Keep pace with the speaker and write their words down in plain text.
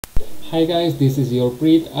Hi guys, this is your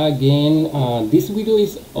Preet again. This video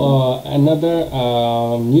is another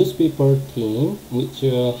newspaper theme which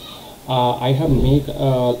I have made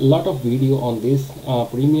a lot of video on this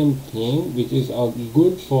premium theme which is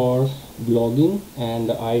good for blogging,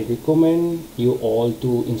 and I recommend you all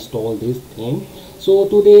to install this theme. So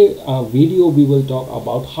today video we will talk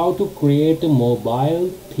about how to create a mobile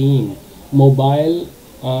theme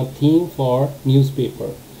for newspaper.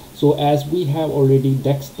 So as we have already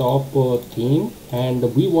desktop theme, and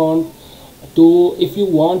we want to, if you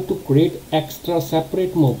want to create extra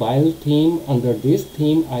separate mobile theme under this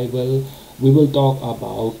theme, we will talk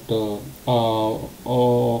about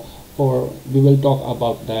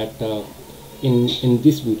that in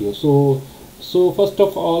this video. So first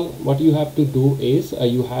of all, what you have to do is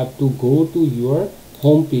you have to go to your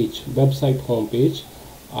website homepage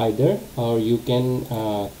either, or you can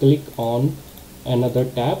click on another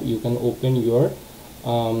tab. You can open your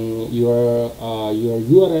URL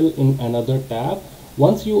in another tab.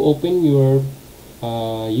 Once you open your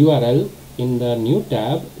URL in the new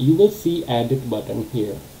tab, you will see edit button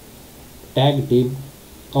here, tag div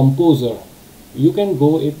composer. You can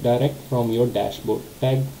go it direct from your dashboard,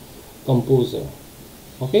 tag composer.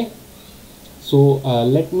 Okay, so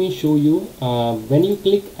let me show you. When you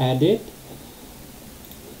click edit,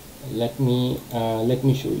 let me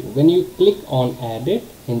show you. When you click on edit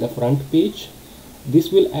in the front page,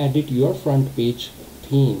 this will edit your front page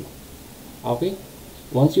theme. Okay,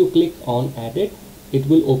 once you click on edit, it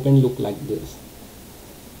will look like this.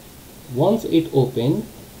 Once it open,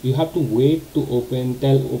 you have to wait to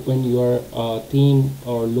open your theme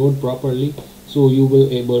or load properly, so you will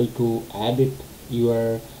able to edit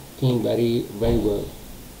your theme very well.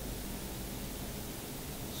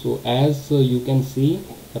 So as you can see,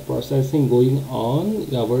 the processing going on,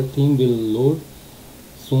 our theme will load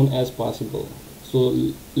soon as possible. So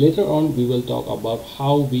later on we will talk about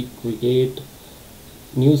how we create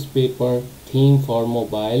newspaper theme for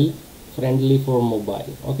mobile, friendly for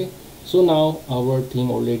mobile. Okay, so now our theme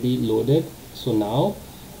already loaded. So now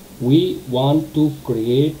we want to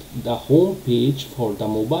create the home page for the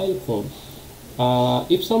mobile phone.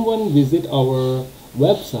 If someone visit our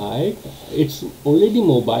website, it's already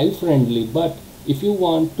mobile friendly, but if you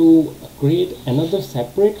want to create another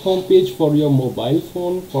separate home page for your mobile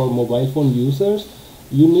phone, for mobile phone users,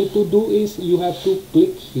 you need to do is you have to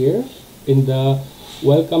click here in the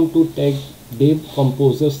welcome to tag div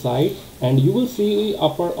composer site, and you will see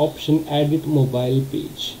upper option edit mobile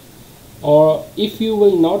page. Or if you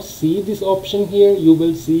will not see this option here, you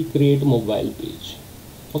will see create mobile page.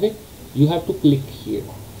 Okay, you have to click here.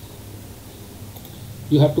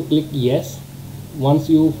 You have to click yes. Once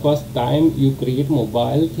you first time you create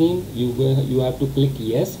mobile theme, you have to click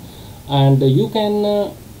yes, and you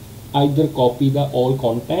can either copy the all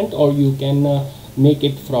content, or you can make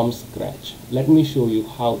it from scratch. Let me show you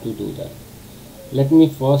how to do that. Let me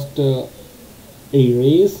first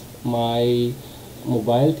erase my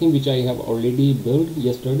mobile theme which I have already built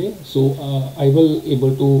yesterday, so I will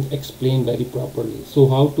able to explain very properly. So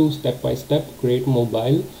how to step by step create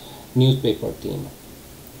mobile newspaper theme.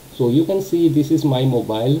 So you can see this is my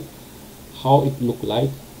mobile, how it look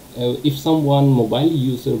like. If someone mobile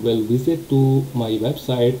user will visit to my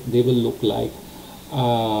website, they will look like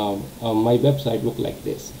my website look like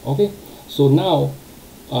this. Okay, so now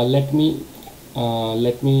let me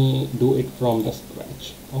do it from the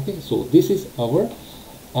scratch. Okay, so this is our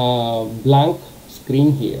blank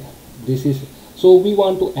screen here. This is, so we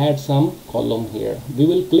want to add some column here. We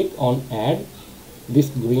will click on add, this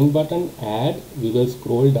green button add. We will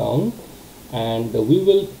scroll down, and we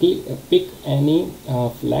will pick any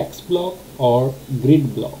flex block or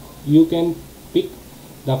grid block. You can pick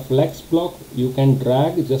the flex block. You can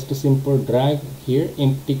drag, just a simple drag here,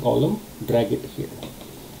 empty column, drag it here.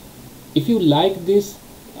 If you like this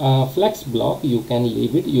flex block, you can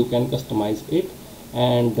leave it, you can customize it,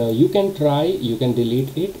 and you can try, you can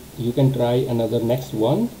delete it, you can try another next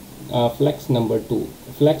one, flex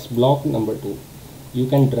block number 2. You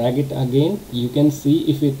can drag it again. You can see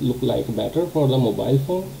if it look like better for the mobile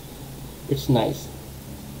phone. It's nice.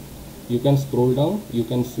 You can scroll down, you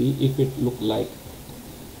can see if it look like,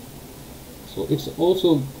 so it's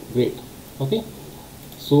also great. Okay,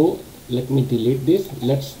 so let me delete this.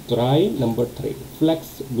 Let's try number 3,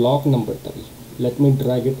 flex block number 3. Let me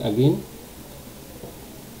drag it again.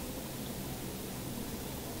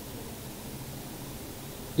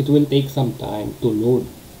 It will take some time to load.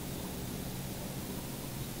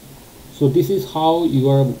 So this is how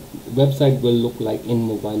your website will look like in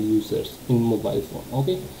mobile users, in mobile phone.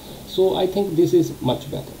 Okay, so I think this is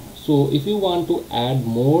much better. So if you want to add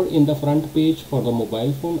more in the front page for the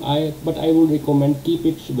mobile phone, but I would recommend keep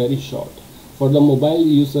it very short. For the mobile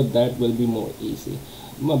user, that will be more easy,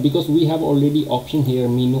 because we have already option here,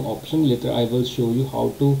 menu option. Later I will show you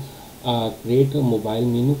how to create a mobile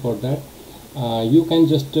menu. For that you can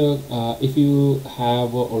just if you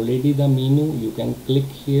have already the menu, you can click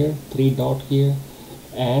here, three dot here,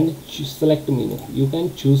 and select menu. You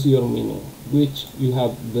can choose your menu which you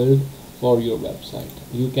have built for your website.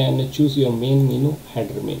 You can choose your main menu,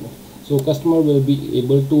 header menu. So customer will be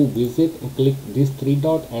able to visit, click this three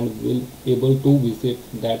dot, and will able to visit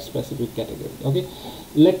that specific category. Okay,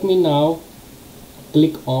 let me now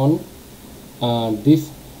click on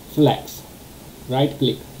this flex, right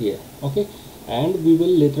click here. Okay, and we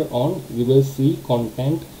will later on we will see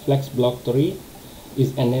content flex block 3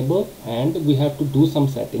 is enabled, and we have to do some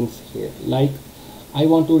settings here. Like I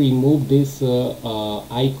want to remove this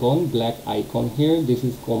icon, black icon here. This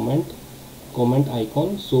is comment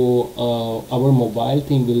icon. So our mobile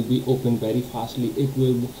theme will be open very fastly. It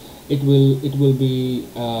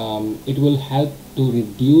will help to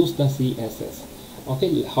reduce the CSS.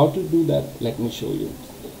 Okay, how to do that? Let me show you.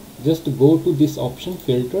 Just go to this option,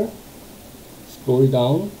 filter, scroll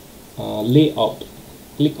down, layout,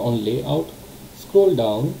 click on layout, scroll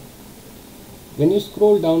down. When you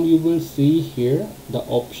scroll down, you will see here the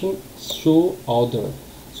option show other.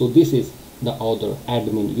 So this is the other,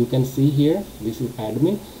 admin. You can see here this is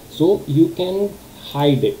admin, so you can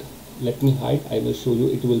hide it. Let me hide. I will show you.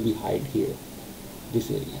 It will be hide here, this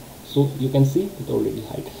area. So you can see it already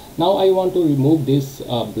hide. Now I want to remove this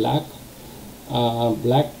black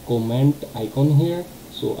comment icon here.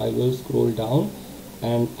 So I will scroll down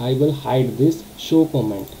and I will hide this show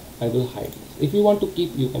comment. I will hide this. If you want to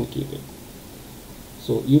keep, you can keep it.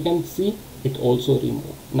 So you can see it also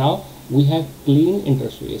removed. Now we have clean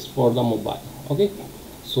interface for the mobile. Okay,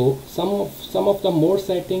 so some of the more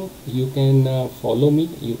setting you can follow me,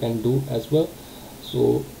 you can do as well.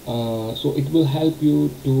 So so it will help you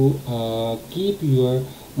to keep your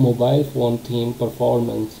mobile phone theme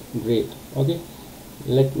performance great. Okay,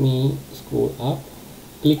 let me scroll up,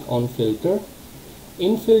 click on filter.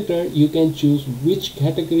 In filter you can choose which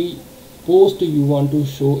category post you want to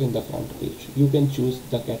show in the front page. You can choose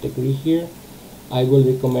the category here. I will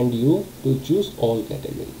recommend you to choose all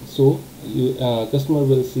categories, so you customer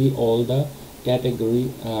will see all the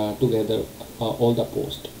category together, all the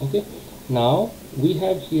post. Okay, now we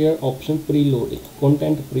have here option preloading,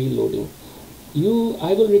 content preloading.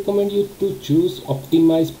 I will recommend you to choose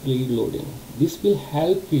optimize preloading. This will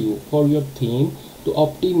help you for your theme to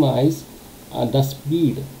optimize the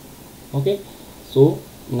speed. Okay, so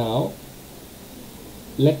now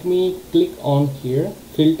let me click on here,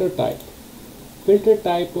 filter type. Filter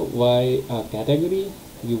type by category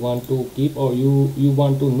you want to keep, or you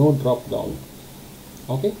want to no drop down.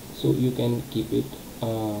 Okay, so you can keep it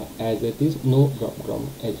as it is, no drop down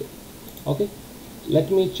as it. Okay, let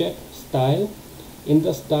me check style. In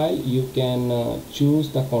the style you can choose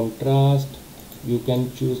the contrast, you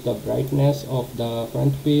can choose the brightness of the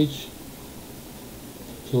front page.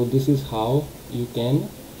 So this is how you can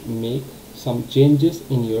make some changes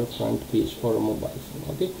in your front page for a mobile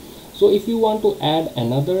phone. Okay, so if you want to add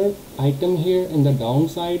another item here in the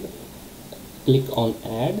downside, click on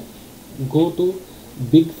add, go to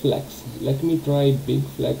big flex. Let me try big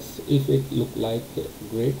flex if it look like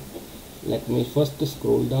great. Let me first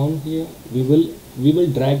scroll down here. We will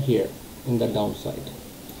drag here in the downside.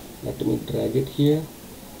 Let me drag it here.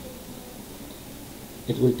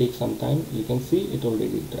 It will take some time. You can see it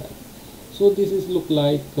already dragged. So this is look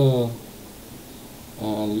like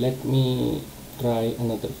let me try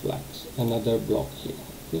another flex, another block here.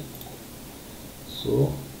 Okay,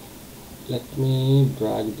 so let me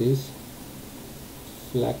drag this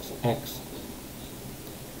flex X,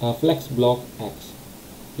 flex block X,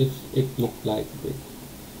 if it look like big.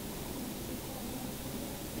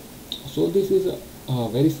 So this is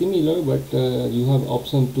very similar, but you have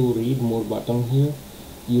option to read more button here.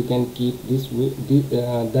 You can keep this with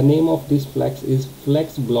the name of this flex is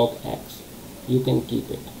flex block X. You can keep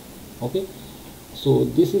it. Okay, so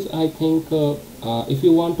this is, I think if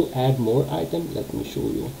you want to add more item, let me show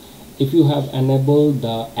you. If you have enabled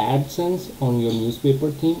the AdSense on your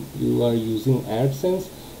newspaper theme, you are using AdSense,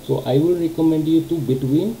 so I will recommend you to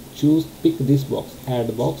pick this box,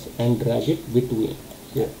 add box, and drag it between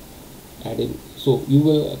here, add in. So you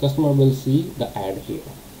will, customer will see the ad here.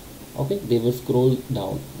 Okay, they will scroll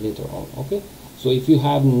down later on. Okay, so if you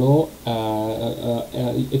have no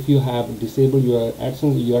if you have disabled your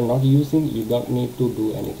AdSense, you are not using, you don't need to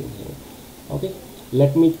do anything here. Okay,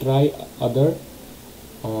 let me try other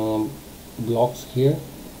blocks here.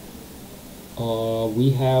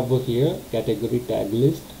 we have here category tag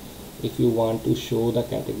list. If you want to show the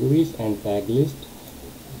categories and tag list,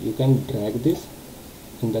 you can drag this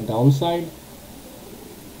in the downside,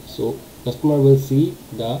 so customer will see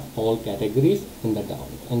the all categories in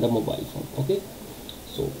the mobile phone. Okay,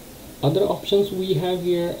 so other options we have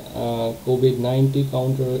here, COVID-19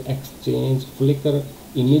 counter, exchange, Flickr,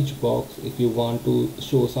 image box. If you want to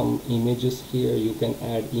show some images here, you can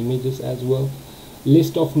add images as well.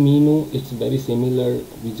 List of menu, it's very similar,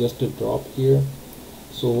 we just drop here.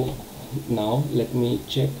 So now let me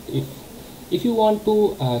check. If you want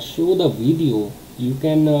to show the video, you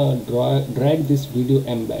can drag this video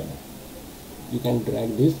embed. You can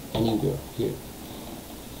drag this anywhere here,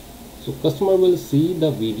 so customer will see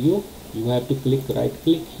the video. You have to right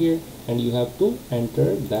click here and you have to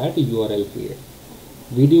enter that URL here,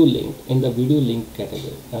 video link, in the video link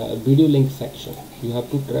category, video link section. You have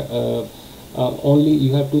to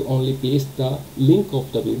only paste the link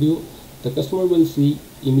of the video. The customer will see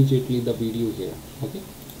immediately the video here. Okay,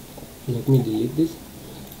 let me delete this.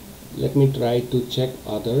 Let me try to check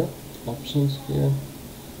other options here.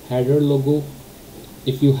 Header logo.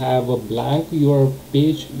 If you have a blank your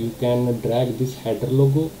page, you can drag this header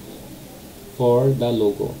logo for the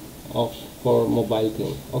logo for mobile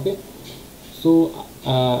theme. Okay, so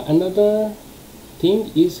another thing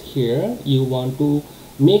is here, you want to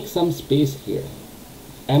make some space here,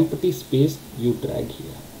 empty space, you drag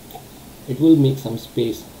here, it will make some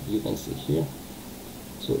space, you can see here,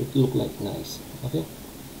 so it look like nice. Okay,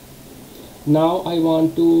 now I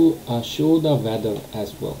want to show the weather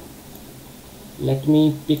as well. Let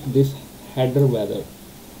me pick this header weather,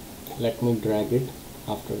 let me drag it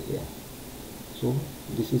after here. So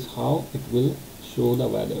this is how it will show the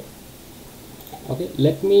weather. Okay,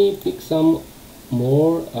 let me pick some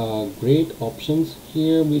more great options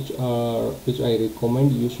here which I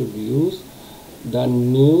recommend you should use. The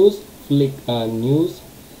news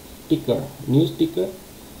ticker,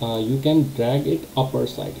 you can drag it upper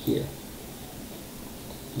side here.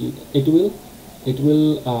 It will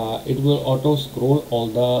auto scroll all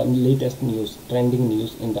the latest news, trending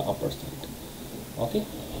news in the upper side. Okay,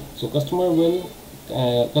 so customer will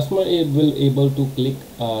able to click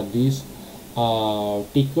these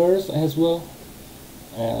tickers as well,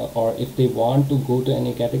 or if they want to go to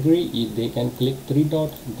any category, if they can click 3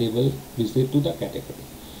 dots, they will visit to the category.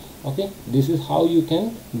 Okay, this is how you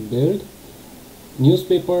can build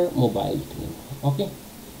newspaper mobile theme. Okay,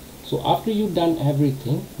 so after you've done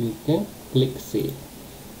everything, you can click save.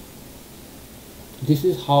 This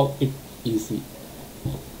is how it easy.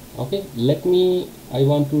 Okay, I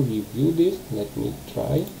want to review this. Let me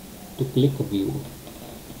try to click view,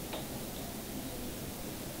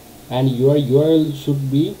 and your URL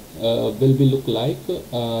should be will be look like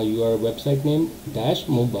your website name dash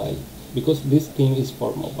mobile, because this theme is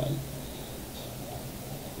for mobile,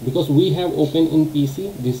 because we have open in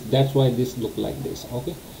PC, that's why this look like this.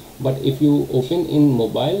 Okay, but if you open in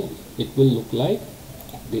mobile, it will look like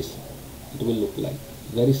this, it will look like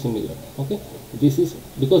very similar. Okay, this is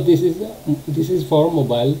because this is for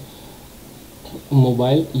mobile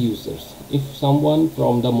users. If someone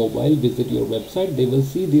from the mobile visit your website, they will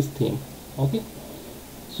see this theme. Okay,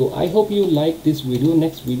 so I hope you like this video.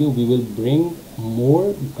 Next video we will bring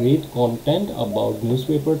more great content about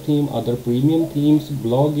newspaper theme, other premium themes,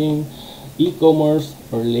 blogging, e-commerce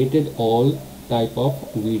related, all type of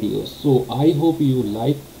videos. So I hope you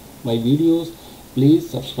like my videos. Please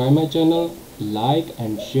subscribe my channel, like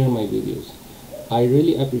and share my videos. I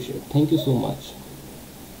really appreciate. Thank you so much.